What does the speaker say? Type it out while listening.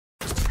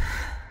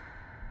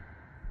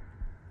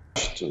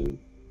Washington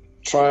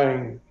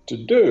trying to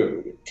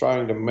do?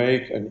 Trying to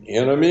make an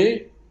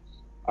enemy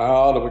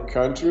out of a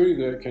country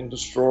that can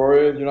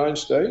destroy the United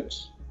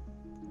States?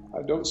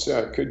 I don't see how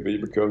it could be,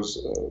 because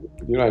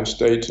the United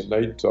States and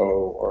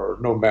NATO are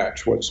no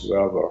match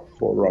whatsoever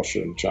for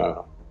Russia and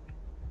China.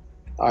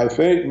 I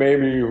think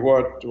maybe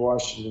what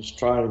Washington is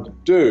trying to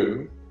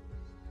do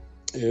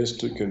is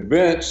to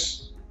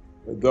convince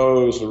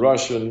those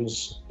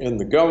Russians in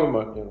the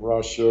government in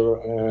Russia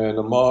and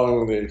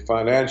among the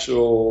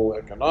financial,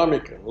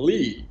 economic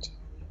elite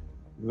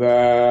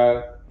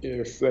that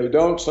if they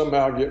don't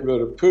somehow get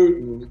rid of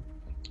Putin,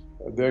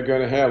 they're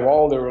going to have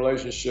all their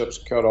relationships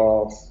cut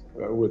off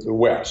with the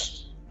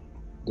West.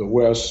 The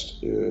West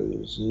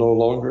is no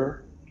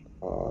longer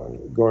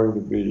going to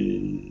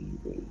be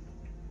the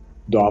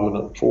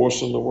dominant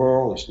force in the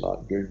world. It's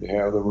not going to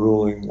have the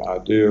ruling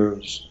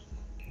ideas.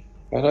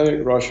 And I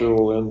think Russia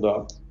will end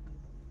up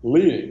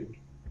leading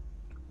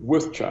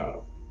with China.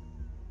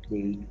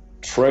 The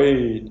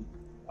trade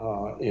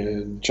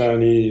in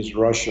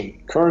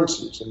Chinese-Russian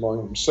currencies among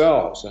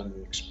themselves and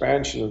the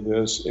expansion of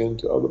this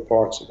into other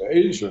parts of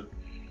Asia,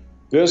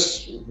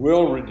 this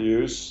will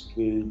reduce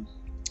the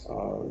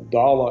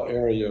dollar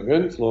area of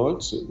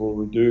influence. It will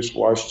reduce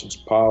Washington's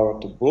power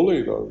to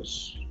bully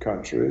those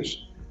countries,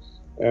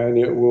 and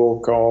it will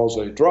cause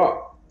a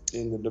drop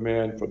in the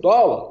demand for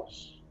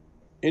dollars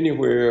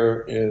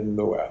anywhere in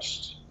the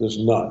West. There's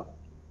none.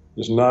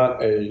 There's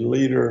not a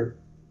leader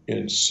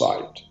in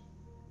sight.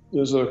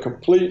 There's a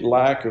complete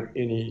lack of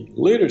any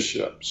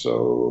leadership,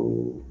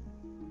 so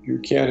you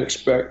can't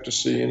expect to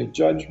see any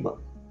judgment.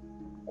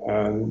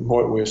 And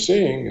what we're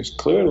seeing is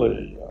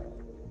clearly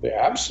the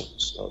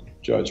absence of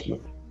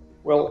judgment.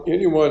 Well,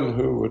 anyone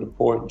who would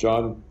appoint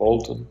John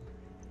Bolton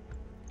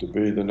to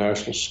be the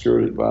National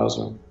Security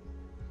Advisor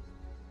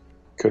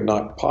could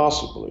not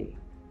possibly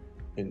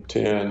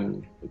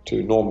intend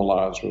to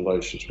normalize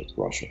relations with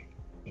Russia,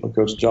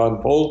 because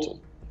John Bolton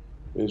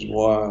is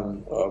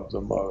one of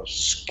the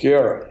most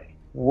scary,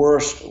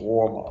 worst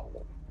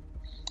warmongers.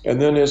 And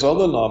then his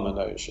other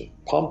nomination,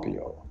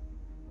 Pompeo,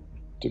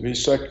 to be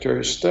Secretary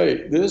of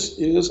State. This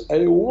is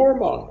a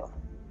warmonger.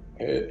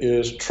 It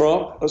is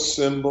Trump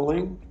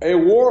assembling a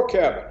war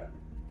cabinet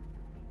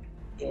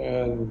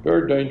in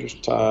very dangerous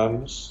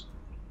times,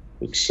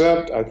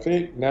 except I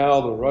think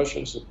now the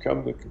Russians have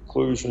come to the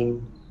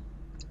conclusion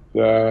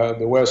that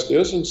the West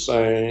is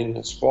insane,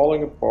 it's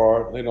falling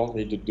apart, and they don't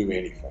need to do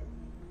anything.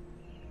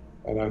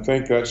 And I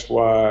think that's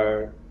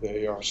why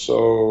they are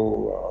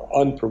so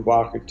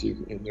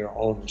unprovocative in their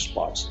own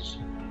responses.